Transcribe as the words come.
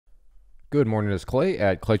Good morning, it's Clay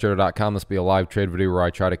at claytrader.com. This will be a live trade video where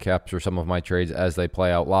I try to capture some of my trades as they play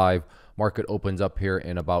out live. Market opens up here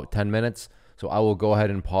in about 10 minutes. So I will go ahead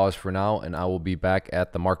and pause for now and I will be back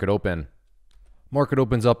at the market open. Market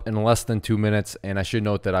opens up in less than 2 minutes, and I should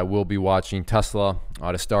note that I will be watching Tesla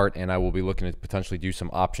to start, and I will be looking to potentially do some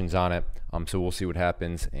options on it. So we'll see what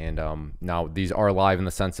happens. And now these are live in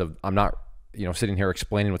the sense of I'm not sitting here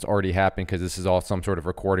explaining what's already happened, because this is all some sort of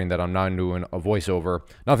recording that I'm not doing a voiceover,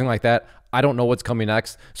 nothing like that. I don't know what's coming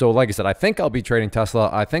next. So like I said, I think I'll be trading Tesla.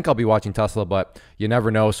 I think I'll be watching Tesla, but you never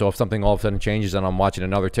know. So if something all of a sudden changes and I'm watching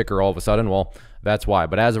another ticker all of a sudden, well, that's why.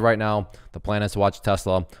 But as of right now, the plan is to watch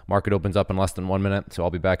Tesla. Market opens up in less than 1 minute. So I'll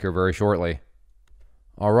be back here very shortly.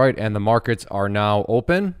 All right. And the markets are now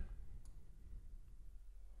open.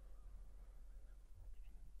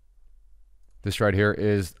 This right here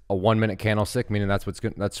is a 1 minute candlestick, meaning that's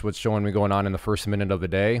what's showing me going on in the first minute of the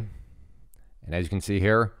day. And as you can see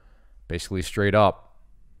here, basically straight up.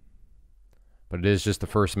 But it is just the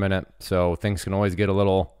first minute, so things can always get a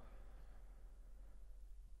little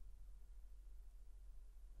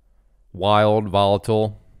wild,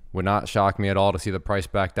 volatile. Would not shock me at all to see the price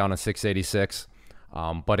back down to 686.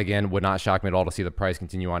 But again, would not shock me at all to see the price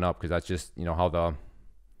continue on up, because that's just how the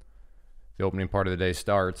opening part of the day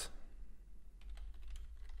starts.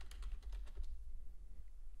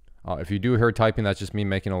 If you do hear typing, that's just me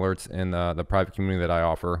making alerts in the private community that I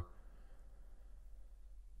offer.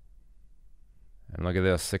 And look at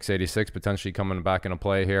this, 686 potentially coming back into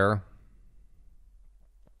play here.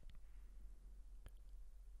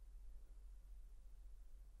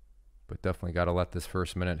 But definitely got to let this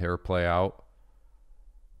first minute here play out.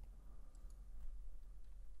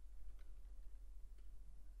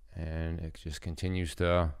 And it just continues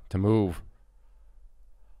to move.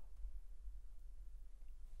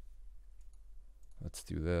 Let's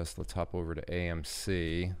do this. Let's hop over to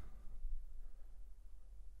AMC.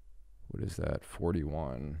 What is that?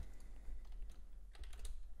 41.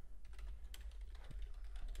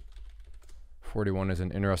 $41 is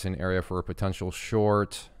an interesting area for a potential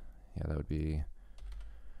short. Yeah, that would be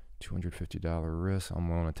 $250 risk. I'm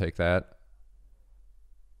willing to take that.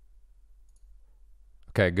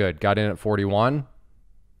 Okay, good. Got in at 41.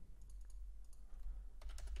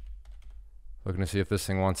 Looking to see if this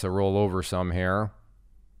thing wants to roll over some here.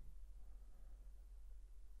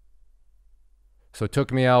 So it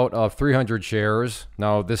took me out of 300 shares.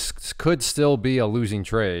 Now this could still be a losing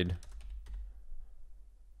trade.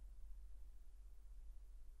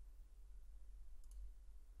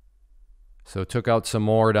 So took out some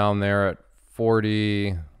more down there at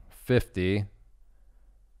 40.50.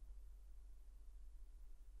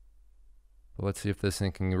 But let's see if this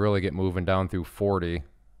thing can really get moving down through 40.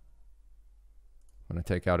 I'm going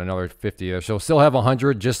to take out another 50 there. So still have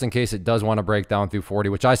 100 just in case it does want to break down through 40,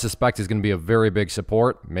 which I suspect is going to be a very big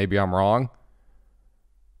support. Maybe I'm wrong.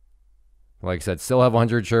 Like I said, still have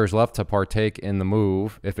 100 shares left to partake in the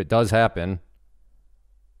move if it does happen.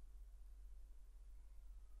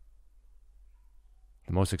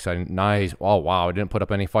 The most exciting, nice. Oh, wow, it didn't put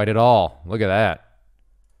up any fight at all. Look at that.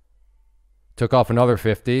 Took off another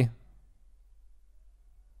 50.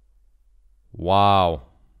 Wow.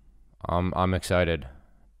 I'm excited.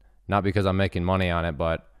 Not because I'm making money on it,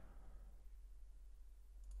 but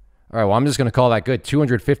all right, well, I'm just going to call that good.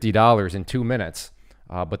 $250 in 2 minutes.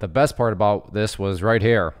 But the best part about this was right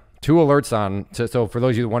here. 2 alerts on. So for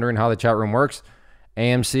those of you wondering how the chat room works,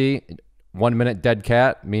 AMC, 1 minute dead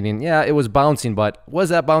cat, meaning, yeah, it was bouncing, but was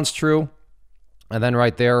that bounce true? And then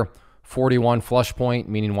right there, 41 flush point,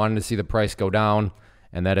 meaning wanting to see the price go down.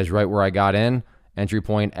 And that is right where I got in. Entry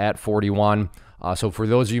point at 41. So for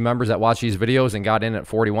those of you members that watch these videos and got in at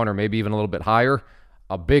 41 or maybe even a little bit higher,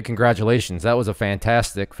 a big congratulations. That was a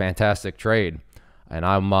fantastic, fantastic trade. And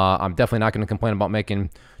I'm definitely not going to complain about making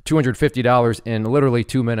 $250 in literally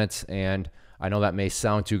 2 minutes. And I know that may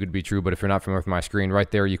sound too good to be true, but if you're not familiar with my screen, right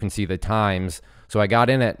there you can see the times. So I got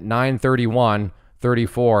in at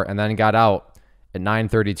 9:31:34 and then got out at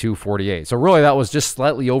 9:32:48. So really that was just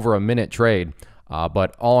slightly over a minute trade.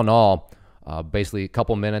 But all in all, basically a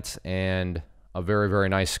couple minutes and a very, very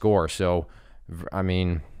nice score. So, I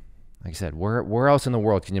mean, like I said, where else in the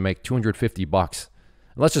world can you make $250?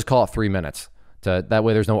 Let's just call it 3 minutes. That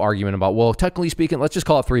way there's no argument about, well, technically speaking, let's just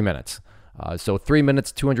call it 3 minutes. So 3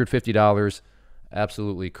 minutes, $250,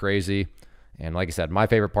 absolutely crazy. And like I said, my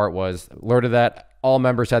favorite part was alerted that all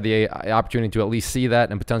members had the opportunity to at least see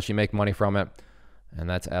that and potentially make money from it. And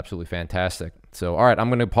that's absolutely fantastic. So, all right, I'm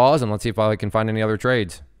going to pause and let's see if I can find any other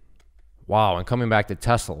trades. Wow, and coming back to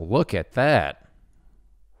Tesla, look at that.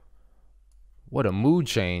 What a mood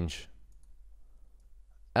change.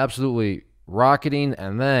 Absolutely rocketing,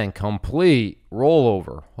 and then complete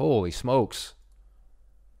rollover. Holy smokes.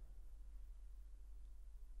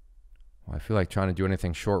 Well, I feel like trying to do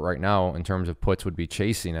anything short right now in terms of puts would be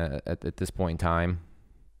chasing at this point in time.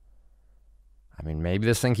 I mean, maybe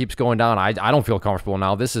this thing keeps going down. I don't feel comfortable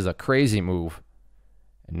now. This is a crazy move.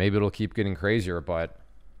 And maybe it'll keep getting crazier, but...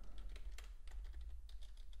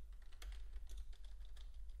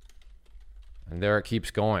 And there it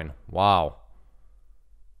keeps going. Wow.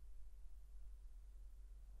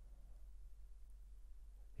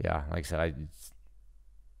 Yeah, like I said, I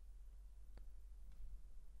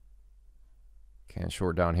can't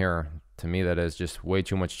short down here. To me, that is just way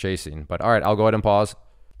too much chasing. But all right, I'll go ahead and pause.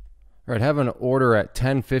 All right, have an order at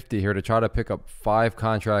 10.50 here to try to pick up 5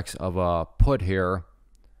 contracts of a put here.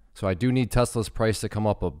 So I do need Tesla's price to come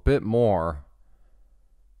up a bit more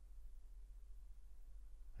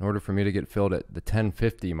in order for me to get filled at the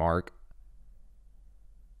 10.50 mark.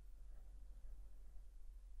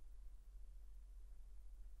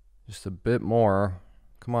 Just a bit more.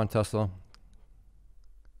 Come on, Tesla.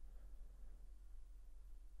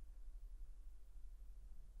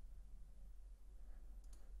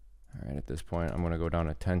 All right, at this point, I'm going to go down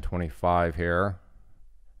to 10.25 here.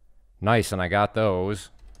 Nice, and I got those.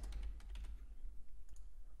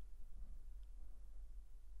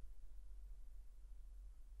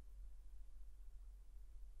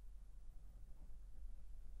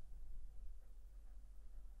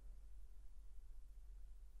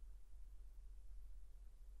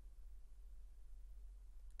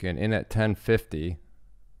 Again, in at 10.50.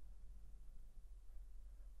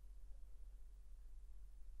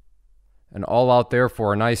 And all out there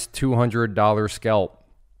for a nice $200 scalp.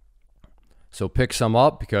 So pick some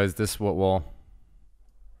up, because this was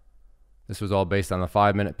all based on the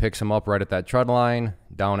 5-minute. Pick some up right at that trend line.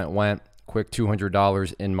 Down it went. Quick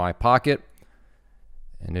 $200 in my pocket.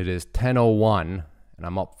 And it is 10:01, and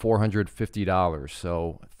I'm up $450.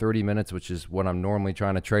 So 30 minutes, which is what I'm normally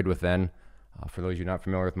trying to trade within. For those of you not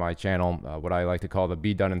familiar with my channel, what I like to call the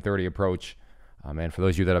be done in 30 approach. And for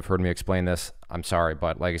those of you that have heard me explain this, I'm sorry,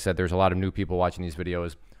 but like I said, there's a lot of new people watching these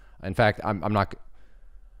videos. In fact, I'll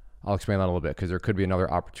explain that a little bit, because there could be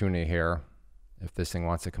another opportunity here if this thing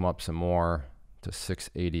wants to come up some more to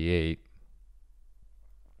 688.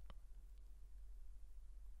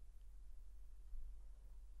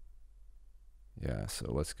 Yeah,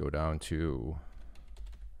 so let's go down to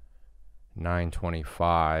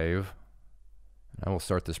 925. I will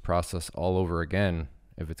start this process all over again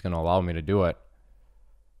if it's going to allow me to do it.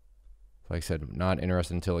 Like I said, not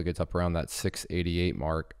interested until it gets up around that 688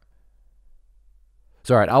 mark.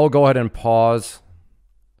 So, all right, I will go ahead and pause.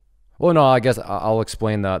 Well, no, I guess I'll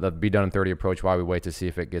explain the be done in 30 approach, why we wait to see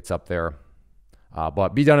if it gets up there. But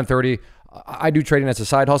be done in 30, I do trading as a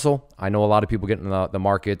side hustle. I know a lot of people get in the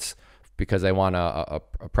markets because they want a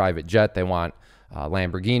private jet. They want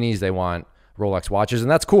Lamborghinis. They want Rolex watches,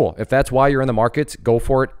 and that's cool. If that's why you're in the markets, go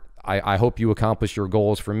for it. I hope you accomplish your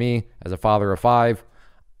goals. For me, as a father of 5,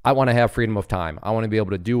 I want to have freedom of time. I want to be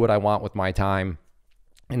able to do what I want with my time.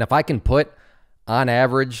 And if I can put on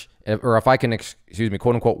average, or if I can,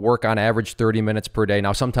 quote unquote, work on average 30 minutes per day.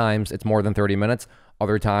 Now, sometimes it's more than 30 minutes.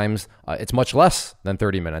 Other times it's much less than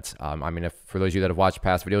 30 minutes. I mean, for those of you that have watched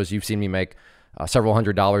past videos, you've seen me make several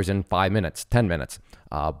 $100s in 5 minutes, 10 minutes.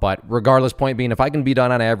 But regardless, point being, if I can be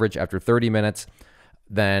done on average after 30 minutes,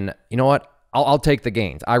 then you know what? I'll take the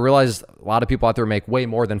gains. I realize a lot of people out there make way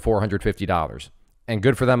more than $450, and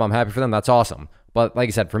good for them. I'm happy for them. That's awesome. But like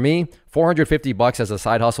I said, for me, $450 as a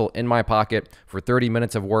side hustle in my pocket for 30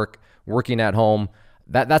 minutes of working at home,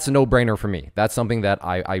 that's a no-brainer for me. That's something that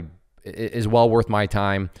I is well worth my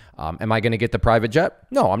time. Am I going to get the private jet?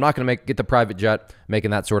 No, I'm not going to get the private jet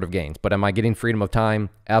making that sort of gains. But am I getting freedom of time?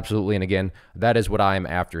 Absolutely. And again, that is what I am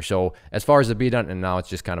after. So as far as the be done, and now it's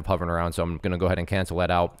just kind of hovering around, so I'm going to go ahead and cancel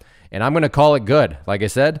that out. And I'm going to call it good. Like I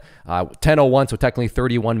said, 10:01, so technically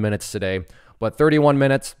 31 minutes today. But 31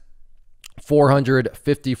 minutes,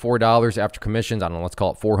 $454 after commissions. I don't know, let's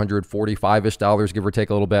call it $445-ish, give or take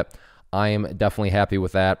a little bit. I am definitely happy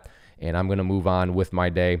with that, and I'm going to move on with my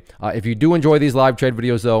day. If you do enjoy these live trade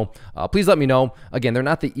videos, though, please let me know. Again, they're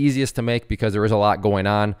not the easiest to make because there is a lot going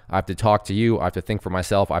on. I have to talk to you. I have to think for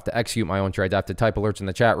myself. I have to execute my own trades. I have to type alerts in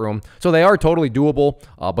the chat room. So they are totally doable,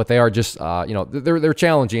 but they are just, they're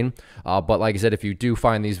challenging. But like I said, if you do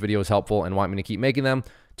find these videos helpful and want me to keep making them,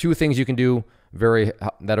 2 things you can do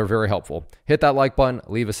that are very helpful. Hit that like button,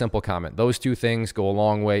 leave a simple comment. Those 2 things go a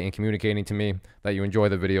long way in communicating to me that you enjoy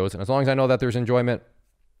the videos. And as long as I know that there's enjoyment,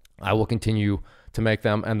 I will continue to make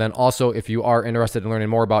them. And then also, if you are interested in learning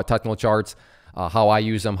more about technical charts, how I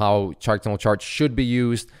use them, how technical charts should be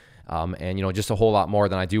used, and just a whole lot more,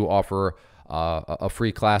 then I do offer a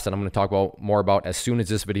free class that I'm going to talk about more about as soon as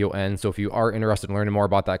this video ends. So if you are interested in learning more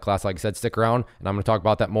about that class, like I said, stick around and I'm going to talk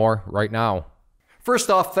about that more right now.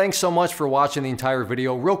 First off, thanks so much for watching the entire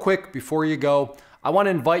video. Real quick, before you go, I want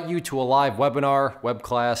to invite you to a live webinar, web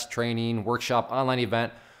class, training, workshop, online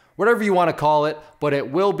event, whatever you want to call it, but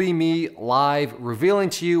it will be me live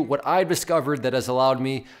revealing to you what I've discovered that has allowed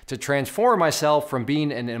me to transform myself from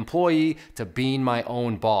being an employee to being my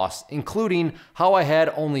own boss, including how I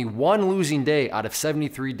had only one losing day out of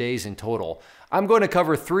 73 days in total. I'm going to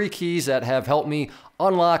cover 3 keys that have helped me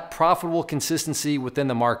unlock profitable consistency within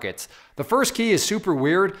the markets. The first key is super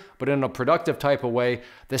weird, but in a productive type of way.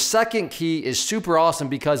 The second key is super awesome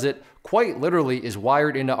because it quite literally is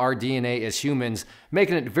wired into our DNA as humans,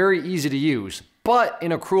 making it very easy to use. But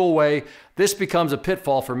in a cruel way, this becomes a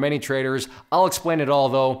pitfall for many traders. I'll explain it all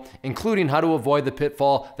though, including how to avoid the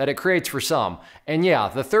pitfall that it creates for some. And yeah,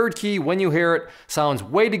 the third key, when you hear it, sounds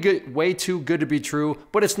way too good to be true,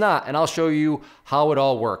 but it's not, and I'll show you how it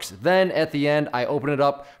all works. Then at the end, I open it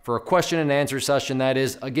up for a question and answer session that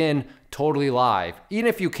is, again, totally live. Even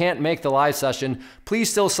if you can't make the live session, please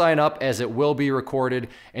still sign up as it will be recorded,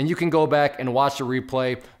 and you can go back and watch the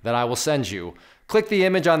replay that I will send you. Click the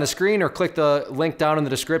image on the screen or click the link down in the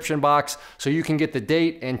description box so you can get the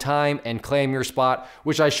date and time and claim your spot,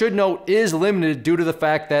 which I should note is limited due to the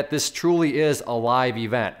fact that this truly is a live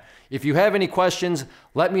event. If you have any questions,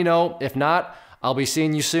 let me know. If not, I'll be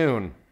seeing you soon.